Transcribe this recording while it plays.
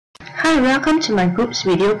Hi, welcome to my group's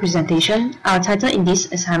video presentation. Our title in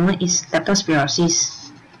this assignment is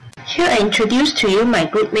Leptospirosis. Here I introduce to you my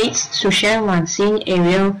group mates, Sushan, Wanxin,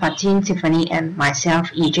 Ariel, Fatin, Tiffany, and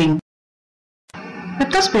myself, Yijing.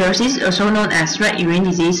 Leptospirosis, also known as rat urine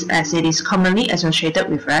disease, as it is commonly associated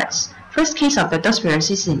with rats. First case of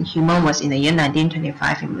leptospirosis in human was in the year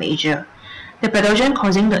 1925 in Malaysia. The pathogen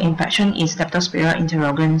causing the infection is Leptospira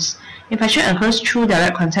interrogans. Infection occurs through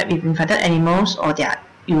direct contact with infected animals or their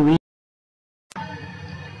urine.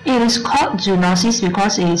 It is called zoonosis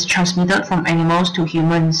because it is transmitted from animals to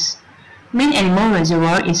humans. Main animal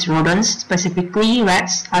reservoir is rodents, specifically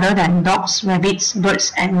rats, other than dogs, rabbits,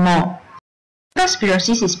 birds, and more.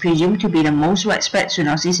 Leptospirosis is presumed to be the most widespread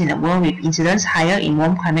zoonosis in the world, with incidence higher in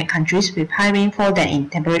warm climate countries with high rainfall than in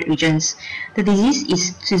temperate regions. The disease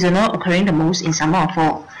is seasonal, occurring the most in summer or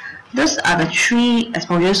fall. Those are the three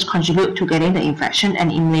exposures contribute to getting the infection,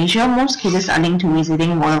 and in Malaysia, most cases are linked to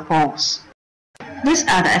visiting waterfalls. These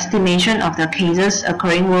are the estimation of the cases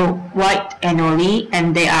occurring worldwide annually,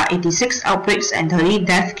 and there are 86 outbreaks and 30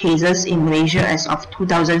 death cases in Malaysia as of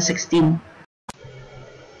 2016.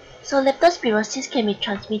 So leptospirosis can be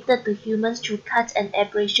transmitted to humans through cuts and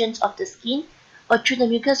abrasions of the skin or through the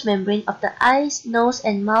mucous membrane of the eyes, nose,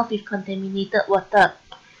 and mouth with contaminated water.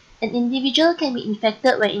 An individual can be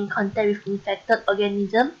infected when in contact with infected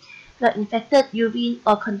organism, like infected urine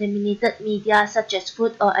or contaminated media such as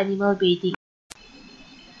food or animal bedding.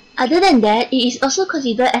 Other than that, it is also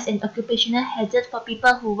considered as an occupational hazard for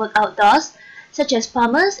people who work outdoors, such as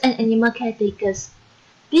farmers and animal caretakers.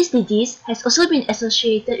 This disease has also been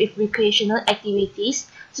associated with recreational activities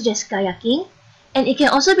such as kayaking, and it can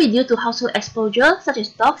also be due to household exposure such as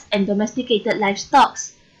dogs and domesticated livestock.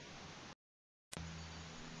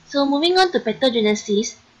 So moving on to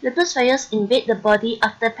pathogenesis, leptospirus invade the body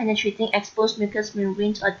after penetrating exposed mucous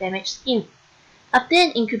membranes or damaged skin. After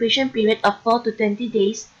an incubation period of 4 to 20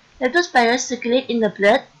 days, leptospirus circulate in the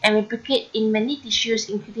blood and replicate in many tissues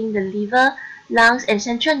including the liver, lungs, and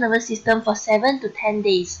central nervous system for 7 to 10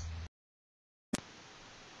 days.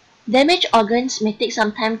 Damaged organs may take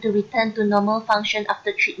some time to return to normal function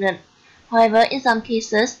after treatment. However, in some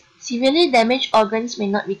cases, severely damaged organs may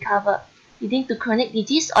not recover, leading to chronic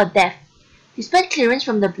disease or death. Despite clearance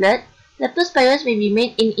from the blood, leptospirus may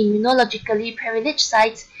remain in immunologically privileged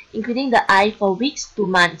sites, including the eye, for weeks to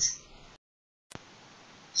months.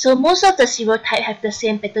 So most of the serotypes have the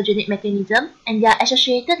same pathogenic mechanism, and they are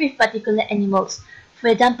associated with particular animals. For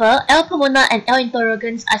example, L. pulmonar and L.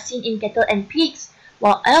 interrogans are seen in cattle and pigs,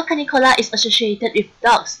 while L. canicola is associated with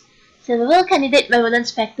dogs. Several candidate virulence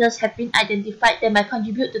factors have been identified that might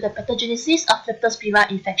contribute to the pathogenesis of Leptospira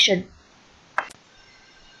infection.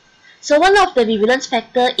 So one of the virulence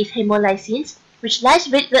factors is hemolysins, which lyse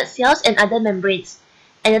red blood cells and other membranes.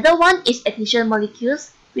 Another one is adhesion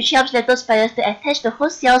molecules, which helps leptospirus to attach to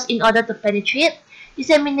host cells in order to penetrate,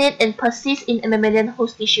 disseminate, and persist in mammalian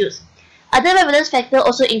host tissues. Other virulence factors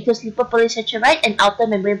also include lipopolysaccharide and outer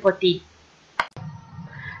membrane protein.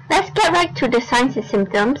 Let's get right to the signs and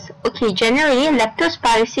symptoms. Okay, generally,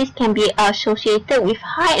 leptospirosis can be associated with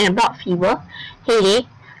high and above fever, headache,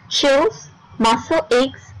 chills, muscle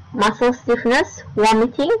aches, muscle stiffness,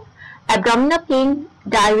 vomiting, abdominal pain,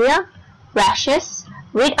 diarrhea, rashes,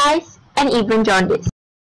 red eyes, and even jaundice.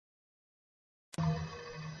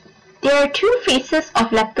 There are two phases of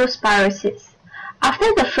leptospirosis.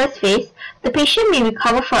 After the first phase, the patient may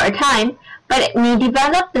recover for a time, but may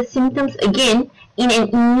develop the symptoms again in an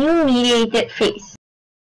immune-mediated phase.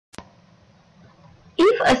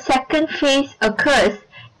 If a second phase occurs,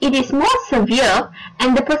 it is more severe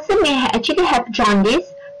and the person may actually have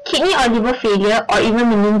jaundice, kidney or liver failure, or even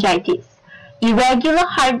meningitis, irregular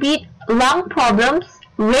heartbeat, lung problems,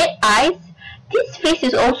 red eyes. This phase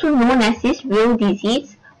is also known as this real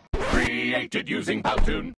disease. Created using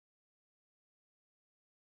Powtoon.